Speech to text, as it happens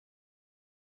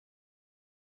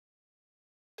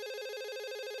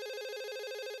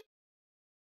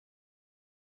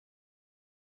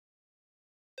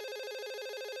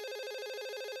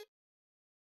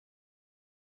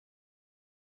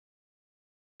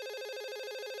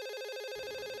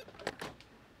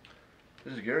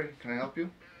This is Gary. Can I help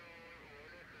you?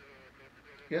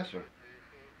 Yes, sir.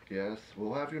 Yes,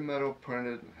 we'll have your metal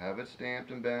printed, have it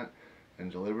stamped and bent,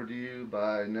 and delivered to you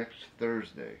by next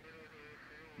Thursday.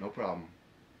 No problem.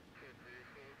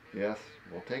 Yes,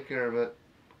 we'll take care of it.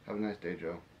 Have a nice day,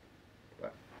 Joe. Bye.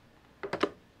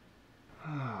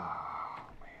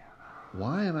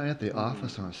 Why am I at the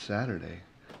office on a Saturday?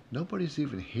 Nobody's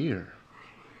even here.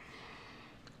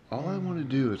 All I want to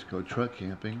do is go truck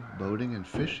camping, boating, and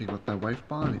fishing with my wife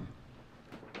Bonnie.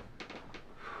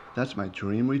 That's my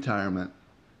dream retirement.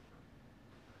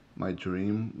 My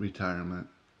dream retirement.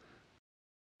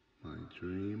 My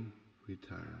dream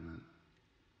retirement.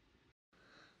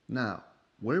 Now,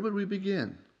 where would we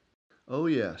begin? Oh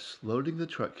yes, loading the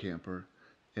truck camper,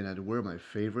 and I'd wear my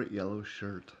favorite yellow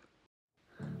shirt.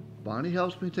 Bonnie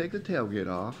helps me take the tailgate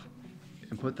off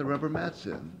and put the rubber mats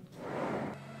in.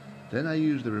 Then I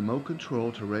use the remote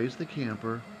control to raise the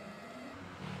camper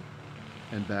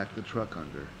and back the truck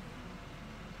under.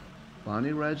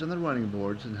 Bonnie rides on the running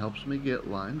boards and helps me get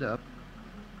lined up.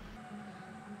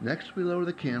 Next we lower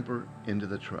the camper into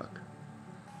the truck.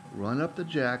 Run up the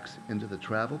jacks into the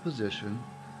travel position,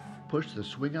 push the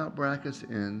swing out brackets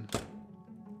in,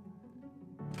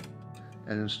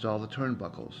 and install the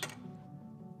turnbuckles.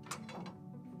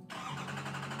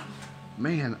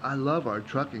 Man, I love our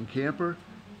truck and camper.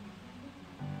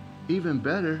 Even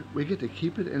better, we get to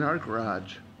keep it in our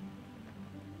garage.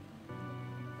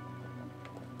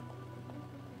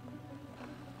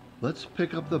 Let's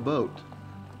pick up the boat.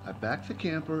 I back the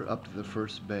camper up to the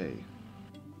first bay.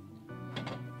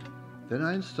 Then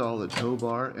I install the tow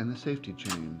bar and the safety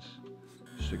chains.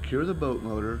 Secure the boat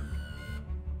motor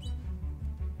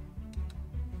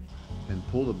and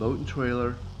pull the boat and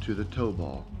trailer to the tow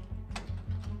ball.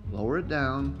 Lower it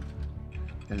down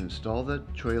and install the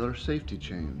trailer safety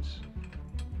chains.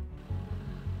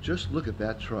 Just look at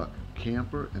that truck,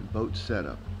 camper, and boat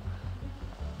setup.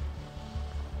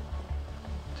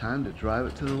 Time to drive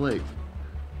it to the lake.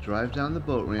 Drive down the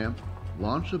boat ramp,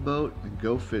 launch the boat, and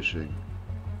go fishing.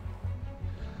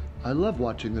 I love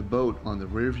watching the boat on the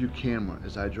rear view camera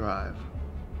as I drive.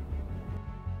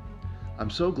 I'm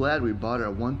so glad we bought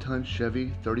our 1-ton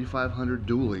Chevy 3500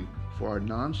 dually for our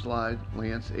non-slide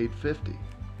Lance 850.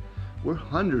 We're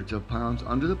hundreds of pounds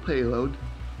under the payload.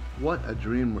 What a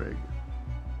dream rig.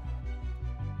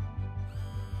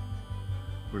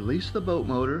 Release the boat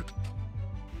motor.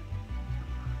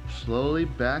 Slowly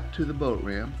back to the boat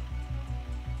ramp.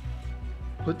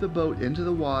 Put the boat into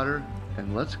the water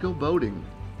and let's go boating.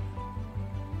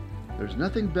 There's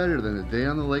nothing better than a day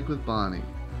on the lake with Bonnie.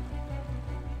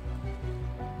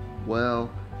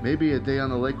 Well, maybe a day on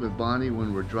the lake with Bonnie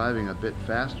when we're driving a bit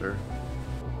faster.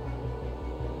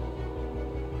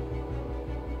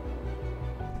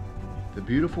 The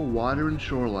beautiful water and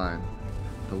shoreline,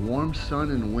 the warm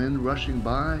sun and wind rushing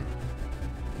by.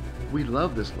 We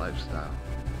love this lifestyle.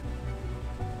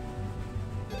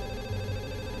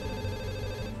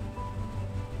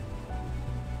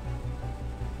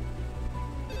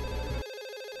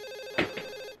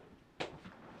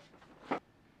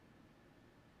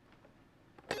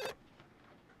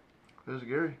 This is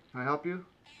Gary. Can I help you?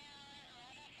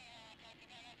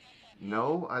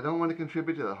 No, I don't want to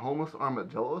contribute to the Homeless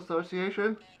Armadillo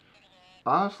Association.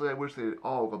 Honestly, I wish they'd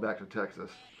all go back to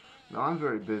Texas. No, I'm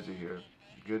very busy here.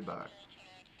 Goodbye.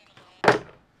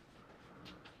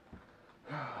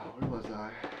 Where was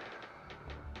I?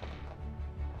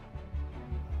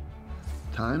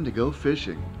 Time to go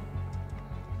fishing.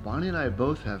 Bonnie and I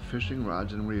both have fishing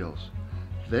rods and reels.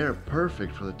 They're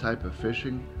perfect for the type of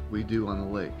fishing we do on the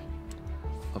lake.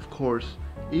 Of course,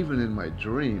 even in my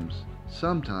dreams,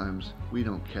 sometimes we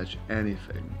don't catch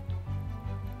anything.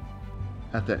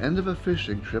 At the end of a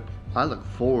fishing trip, I look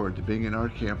forward to being in our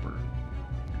camper.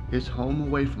 It's home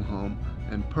away from home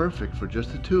and perfect for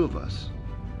just the two of us.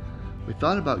 We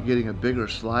thought about getting a bigger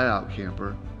slide-out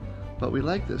camper, but we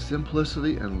like the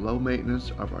simplicity and low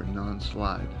maintenance of our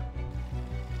non-slide.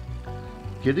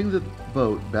 Getting the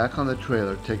boat back on the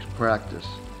trailer takes practice,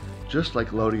 just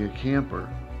like loading a camper.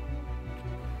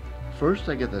 First,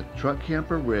 I get the truck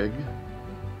camper rig,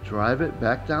 drive it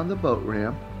back down the boat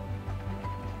ramp,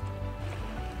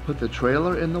 put the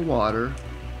trailer in the water,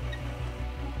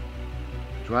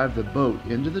 drive the boat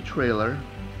into the trailer,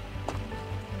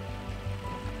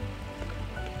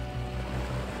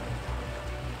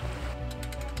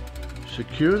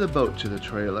 secure the boat to the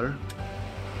trailer,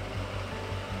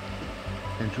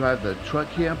 and drive the truck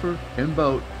camper and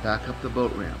boat back up the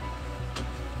boat ramp.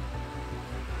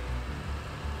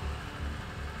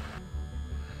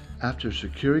 After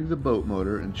securing the boat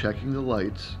motor and checking the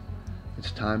lights,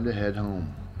 it's time to head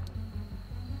home.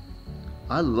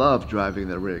 I love driving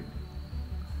the rig.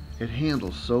 It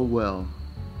handles so well.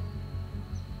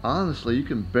 Honestly, you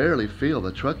can barely feel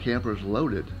the truck camper is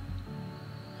loaded.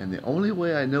 And the only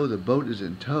way I know the boat is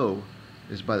in tow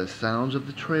is by the sounds of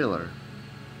the trailer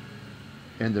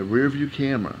and the rear view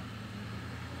camera.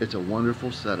 It's a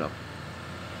wonderful setup.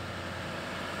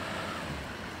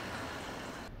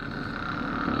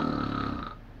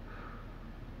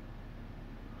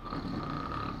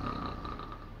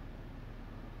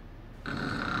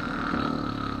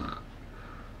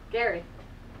 Gary.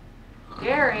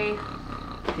 Gary.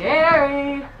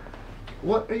 Gary.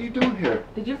 What are you doing here?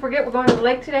 Did you forget we're going to the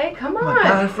lake today? Come on. Oh my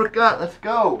God, I forgot. Let's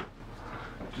go.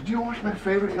 Did you wash my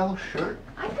favorite yellow shirt?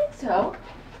 I think so.